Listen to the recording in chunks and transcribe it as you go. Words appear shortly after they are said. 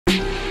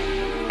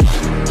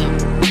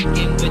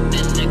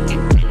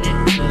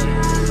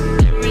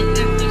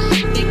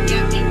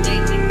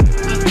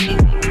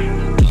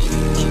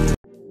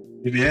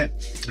Привет,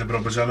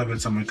 добро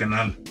пожаловать на мой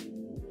канал.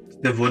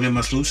 Сегодня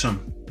мы слушаем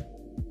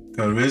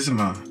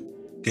Харизma,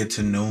 Get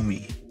to Know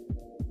Me.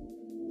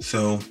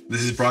 So,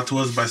 this is brought to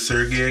us by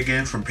Sergey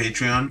again from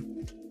Patreon.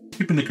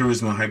 Keeping the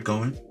Charisma hype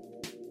going.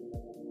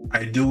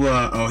 I do,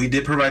 he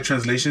did provide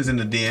translations in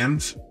the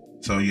DMs.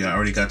 So yeah, I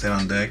already got that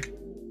on deck.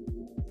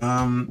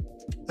 I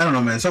don't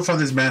know, man. So far,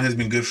 this band has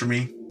been good for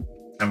me.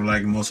 I've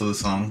liked most of the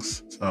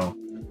songs. So,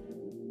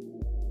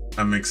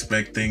 I'm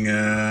expecting,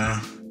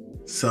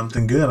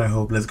 something good, I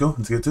hope. Let's go.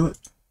 Let's get to it.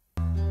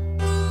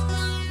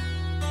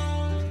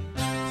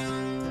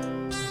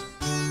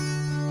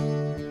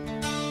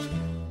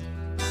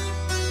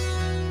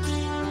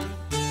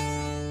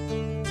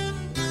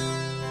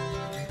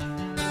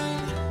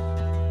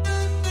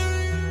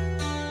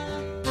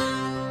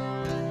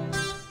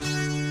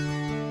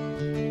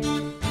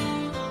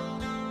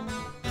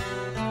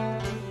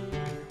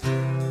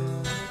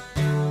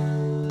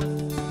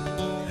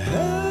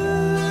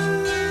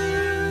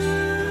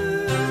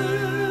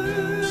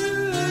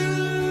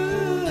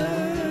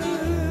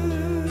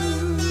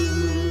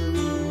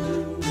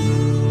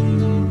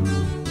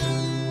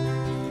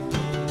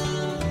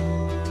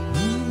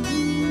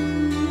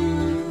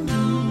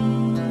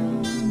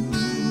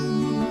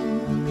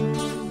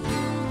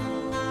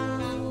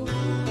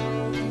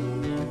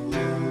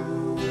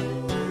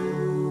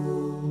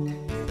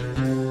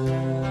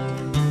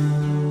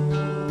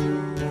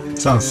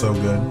 Sounds so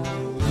good.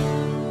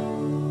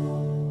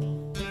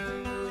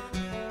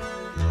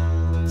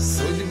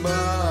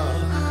 Судьба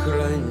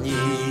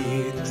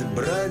хранит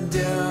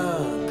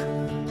бродяг,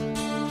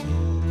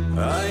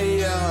 а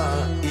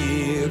я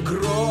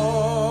игрок.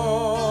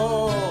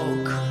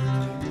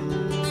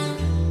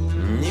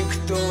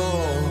 Никто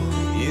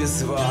и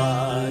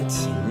звать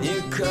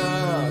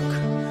никак,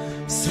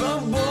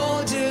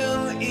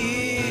 свободен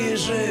и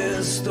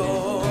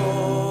жесток.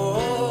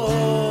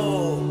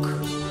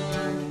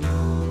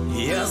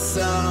 Я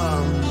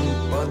сам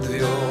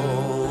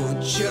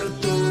подвел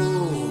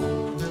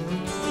черту,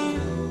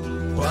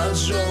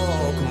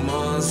 поджег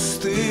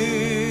мосты.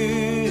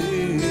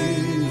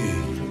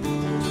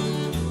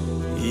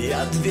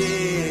 Я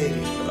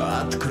дверь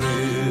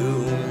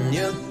открыл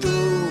не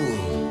ту,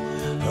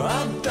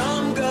 а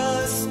там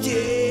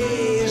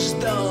гостей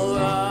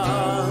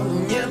ждала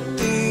не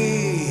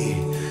ты.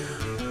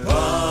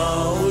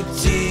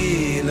 Паутина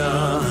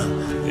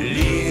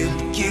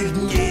липких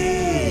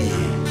дней,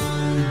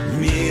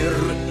 мир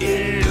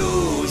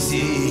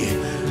иллюзий,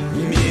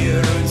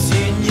 мир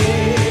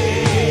теней.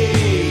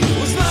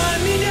 Узнай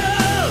меня,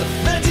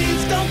 найди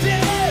в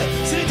толпе,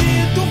 среди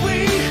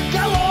тупых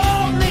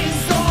голодных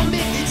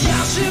зомби. Ведь я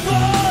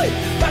живой,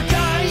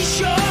 пока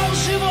еще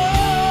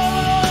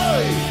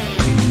живой.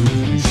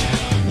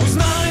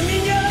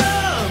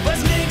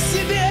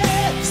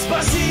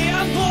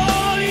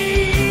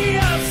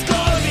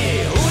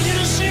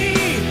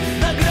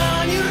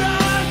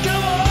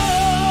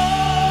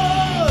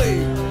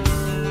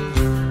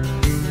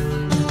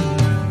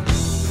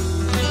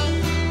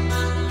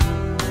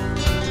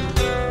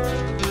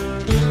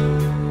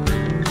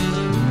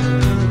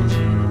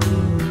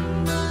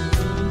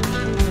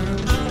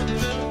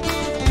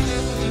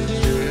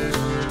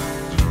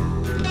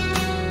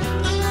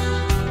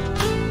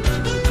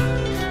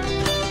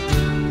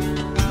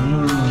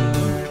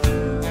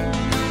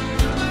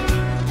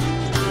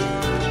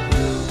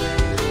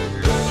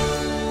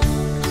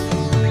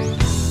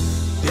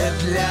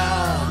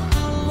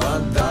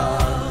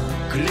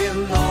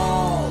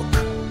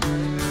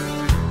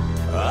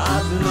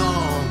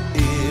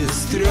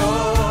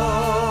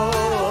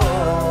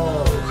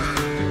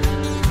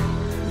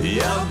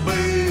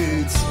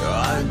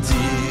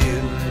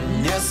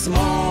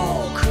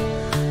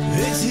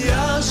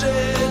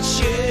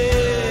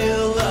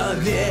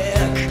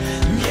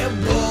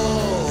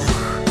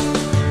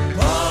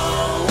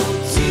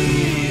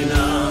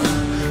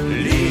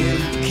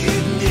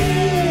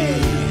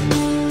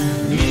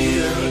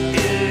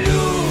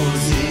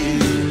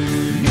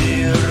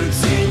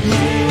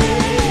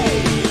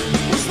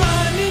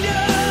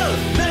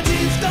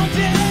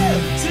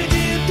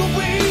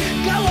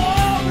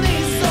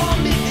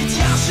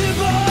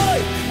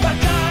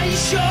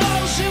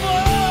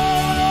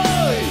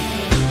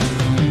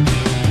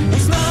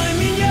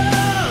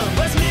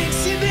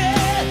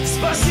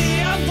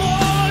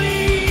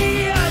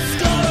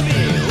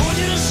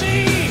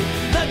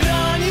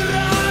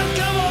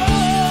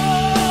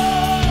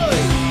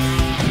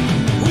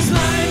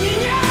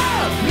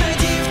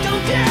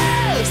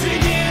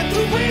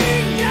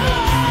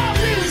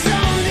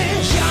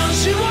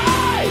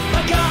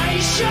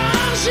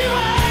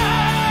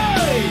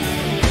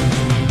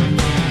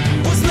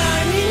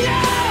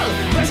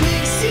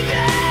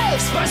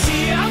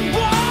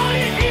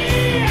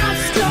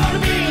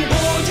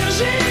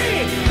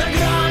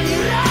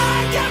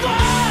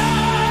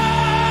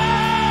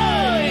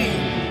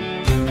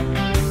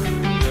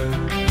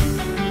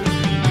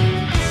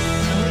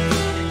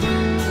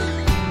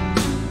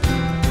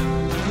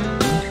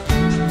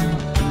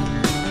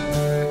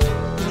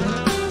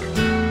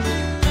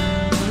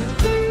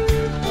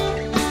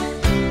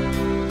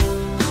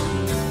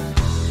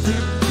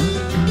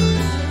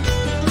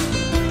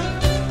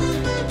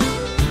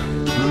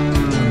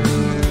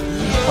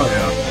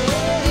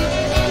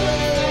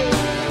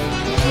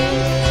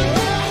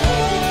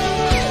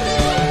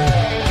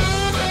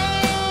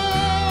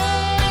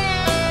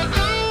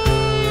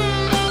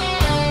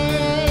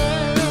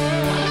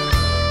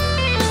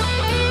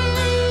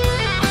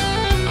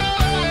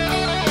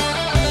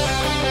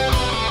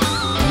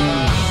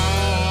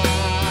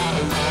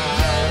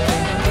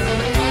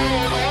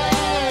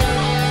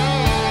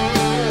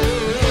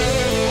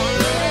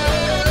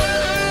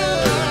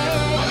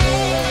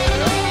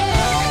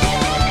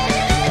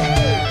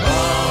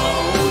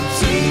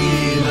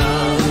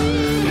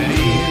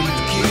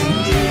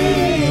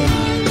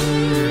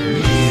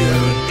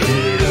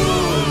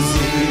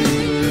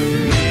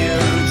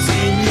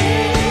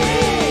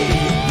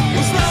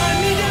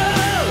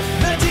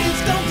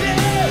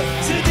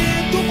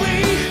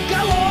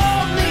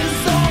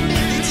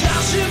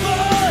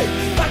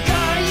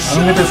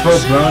 get this whole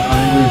blunt on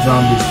Angry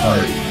Zombies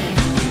part.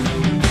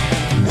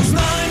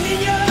 Узнай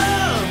меня,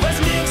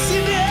 возьми к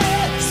себе,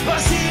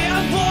 спаси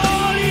от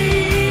боли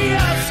и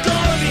от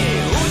скорби,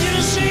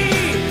 удержи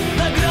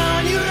на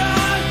грани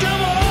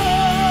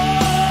роковой.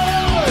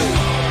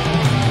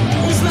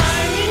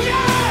 Узнай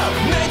меня,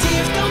 найди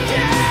в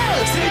толпе,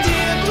 среди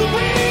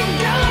тупых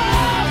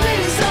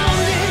голодных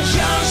зомби.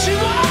 Я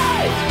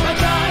живой,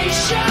 пока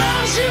еще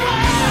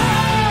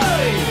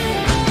живой.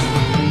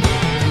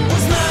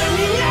 Узнай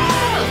меня,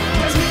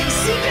 возьми к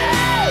себе,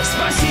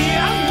 спаси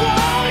от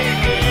боли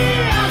и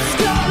от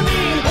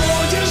скорби,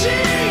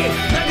 удержи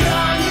на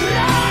грани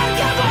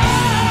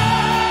роковой.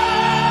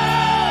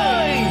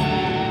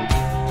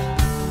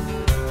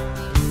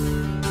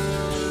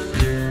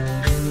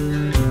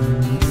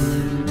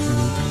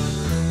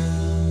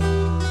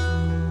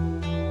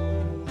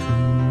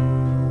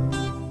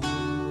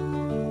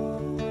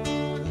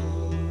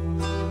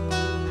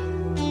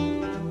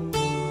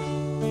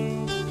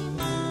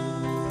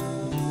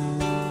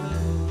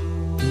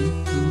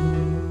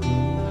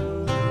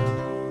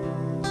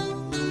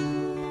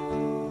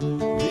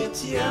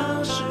 Ведь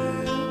я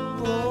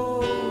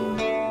живу,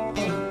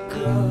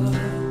 пока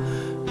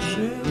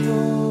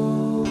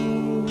живу.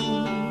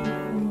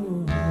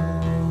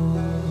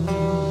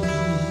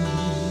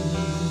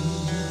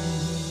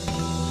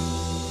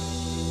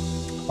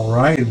 All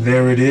right,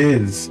 there it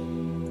is.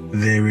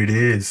 There it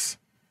is.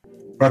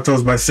 Brought to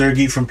us by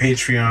Sergey from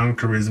Patreon.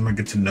 Charisma,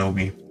 get to know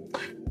me.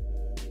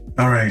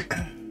 All right.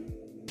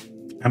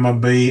 I'm gonna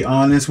be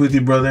honest with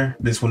you, brother.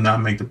 This will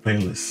not make the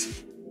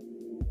playlist.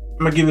 I'm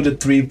gonna give it a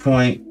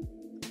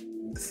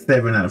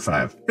 3.7 out of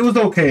 5. It was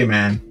okay,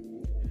 man.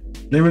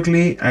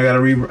 Lyrically, I gotta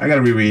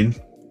reread.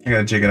 I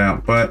gotta check it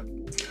out. But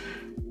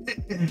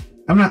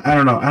I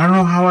don't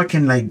know how I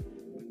can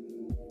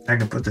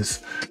put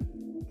this.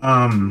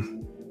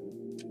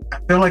 I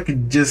feel like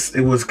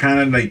it was kind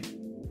of like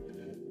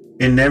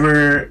it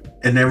never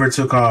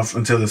took off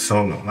until the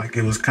solo. Like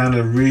it was kind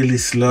of really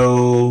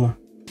slow,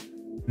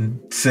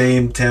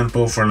 same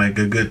tempo for like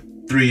a good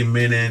 3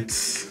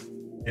 minutes.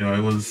 You know,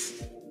 it was,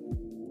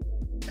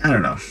 I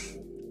don't know,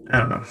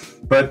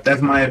 but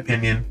that's my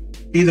opinion.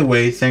 Either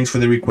way, thanks for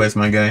the request,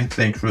 my guy.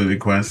 Thanks for the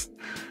request.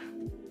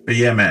 But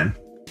yeah, man,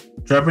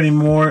 drop any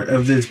more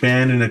of this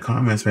band in the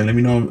comments, man. Let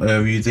me know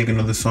if you think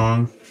another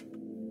song.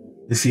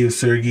 Let's see if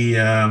Sergey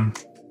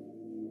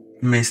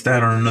may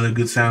start on another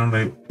good sound.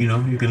 Like, you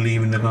know, you can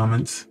leave in the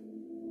comments.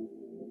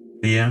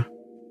 But yeah,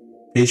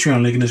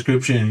 Patreon link in the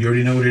description. You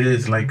already know what it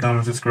is. Like,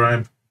 comment,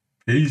 subscribe.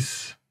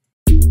 Peace.